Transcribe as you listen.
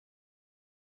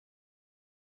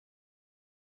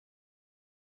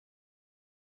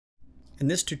In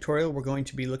this tutorial, we're going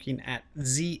to be looking at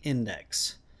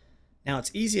Z-index. Now, it's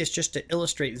easiest just to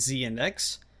illustrate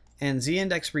Z-index, and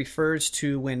Z-index refers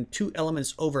to when two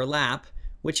elements overlap,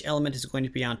 which element is going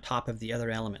to be on top of the other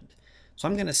element. So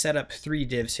I'm going to set up three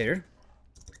divs here,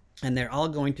 and they're all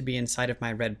going to be inside of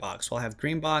my red box. So I'll have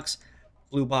green box,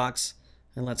 blue box,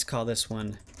 and let's call this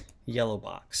one yellow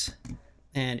box.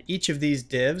 And each of these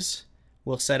divs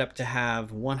will set up to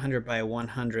have 100 by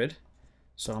 100.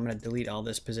 So I'm going to delete all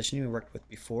this positioning we worked with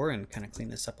before and kind of clean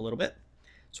this up a little bit.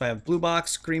 So I have blue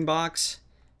box, green box,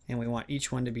 and we want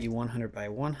each one to be 100 by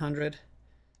 100.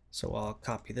 So I'll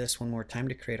copy this one more time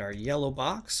to create our yellow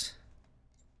box.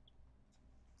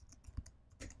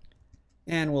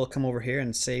 And we'll come over here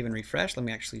and save and refresh. Let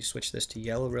me actually switch this to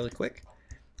yellow really quick.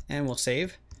 And we'll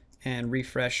save and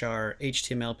refresh our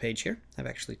HTML page here. I've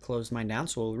actually closed mine down,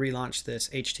 so we'll relaunch this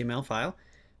HTML file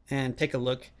and take a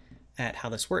look at how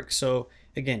this works. So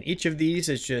again, each of these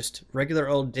is just regular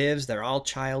old divs. They're all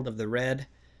child of the red,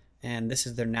 and this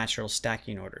is their natural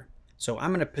stacking order. So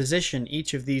I'm going to position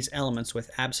each of these elements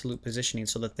with absolute positioning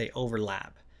so that they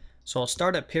overlap. So I'll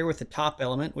start up here with the top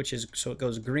element, which is, so it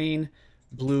goes green,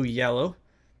 blue, yellow,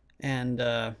 and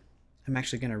I'm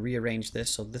actually going to rearrange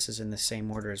this so this is in the same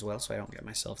order as well so I don't get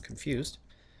myself confused.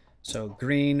 So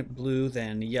green, blue,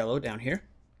 then yellow down here.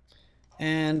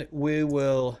 And we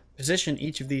will position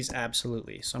each of these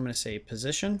absolutely. So I'm going to say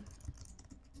position,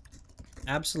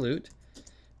 absolute,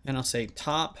 and I'll say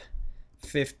top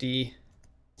 50,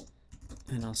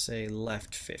 and I'll say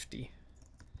left 50.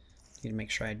 Need to make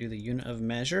sure I do the unit of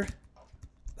measure.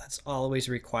 That's always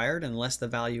required unless the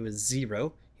value is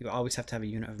 0. You always have to have a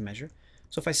unit of measure.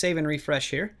 So if I save and refresh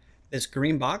here, this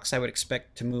green box I would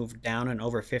expect to move down and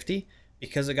over 50.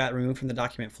 Because it got removed from the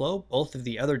document flow, both of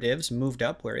the other divs moved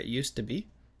up where it used to be.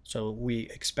 So we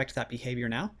expect that behavior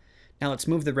now. Now let's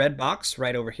move the red box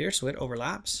right over here so it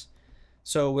overlaps.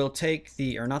 So we'll take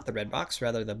the, or not the red box,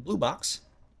 rather the blue box.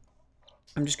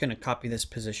 I'm just going to copy this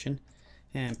position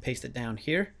and paste it down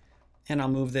here. And I'll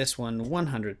move this one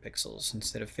 100 pixels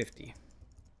instead of 50.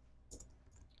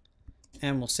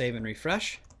 And we'll save and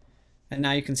refresh. And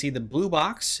now you can see the blue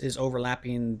box is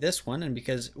overlapping this one, and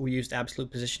because we used absolute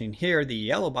positioning here, the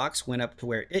yellow box went up to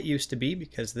where it used to be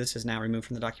because this is now removed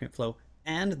from the document flow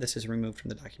and this is removed from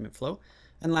the document flow.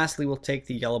 And lastly, we'll take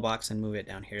the yellow box and move it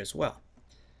down here as well.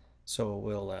 So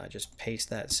we'll just paste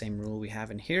that same rule we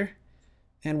have in here,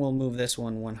 and we'll move this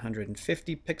one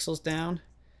 150 pixels down,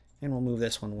 and we'll move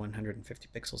this one 150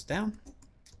 pixels down,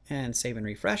 and save and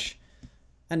refresh.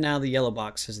 And now the yellow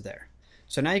box is there.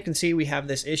 So now you can see we have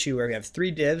this issue where we have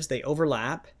three divs, they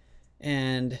overlap,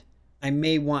 and I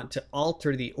may want to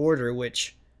alter the order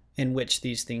in which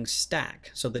these things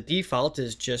stack. So the default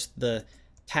is just the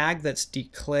tag that's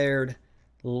declared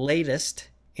latest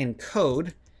in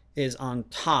code is on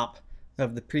top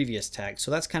of the previous tag.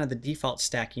 So that's kind of the default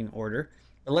stacking order.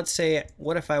 But let's say,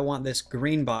 what if I want this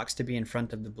green box to be in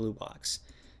front of the blue box?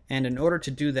 And in order to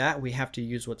do that, we have to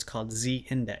use what's called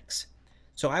Z-index.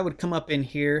 So I would come up in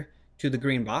here to the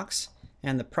green box,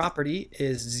 and the property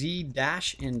is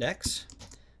Z-index,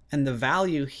 and the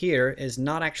value here is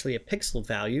not actually a pixel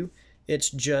value,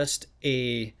 it's just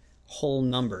a whole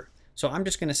number. So I'm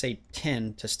just going to say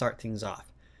 10 to start things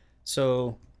off.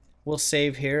 So we'll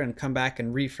save here and come back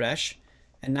and refresh,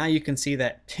 and now you can see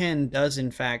that 10 does in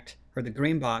fact, or the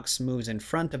green box moves in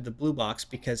front of the blue box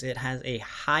because it has a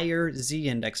higher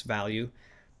Z-index value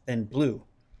than blue.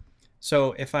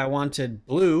 So if I wanted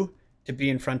blue to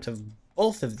be in front of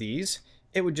both of these,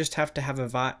 it would just have to have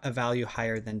a value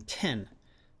higher than 10.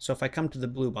 So if I come to the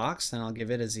blue box, then I'll give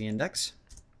it a Z-index,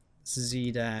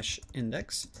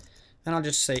 Z-index, and I'll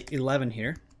just say 11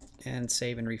 here and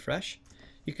save and refresh.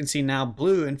 You can see now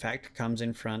blue in fact comes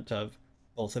in front of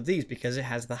both of these because it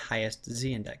has the highest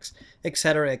Z-index,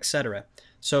 etc., etc.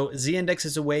 So Z-index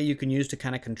is a way you can use to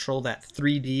kind of control that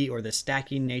 3D or the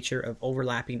stacking nature of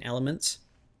overlapping elements.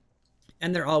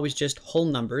 And they're always just whole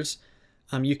numbers.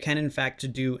 You can in fact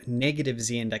do negative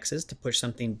Z-indexes to push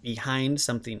something behind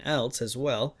something else as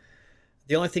well.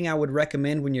 The only thing I would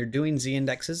recommend when you're doing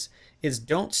Z-indexes is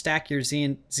don't stack your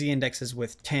Z-indexes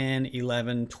with 10,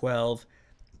 11, 12,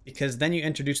 because then you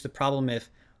introduce the problem if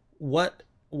what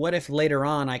if later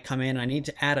on I come in and I need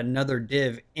to add another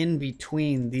div in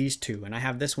between these two, and I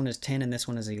have this one as 10 and this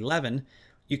one as 11.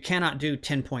 You cannot do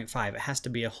 10.5. It has to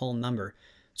be a whole number.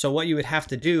 So what you would have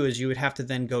to do is you would have to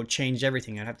then go change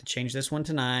everything. I'd have to change this one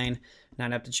to 9, and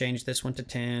I'd have to change this one to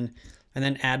 10, and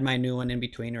then add my new one in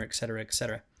between, or etc.,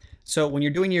 etc. So when you're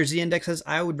doing your Z-indexes,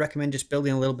 I would recommend just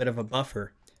building a little bit of a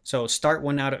buffer. So start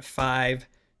one out at 5,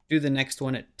 do the next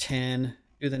one at 10,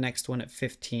 do the next one at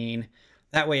 15.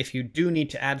 That way, if you do need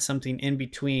to add something in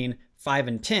between 5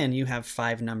 and 10, you have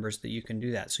 5 numbers that you can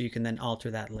do that. So you can then alter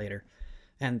that later.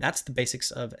 And that's the basics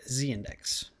of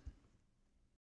Z-index.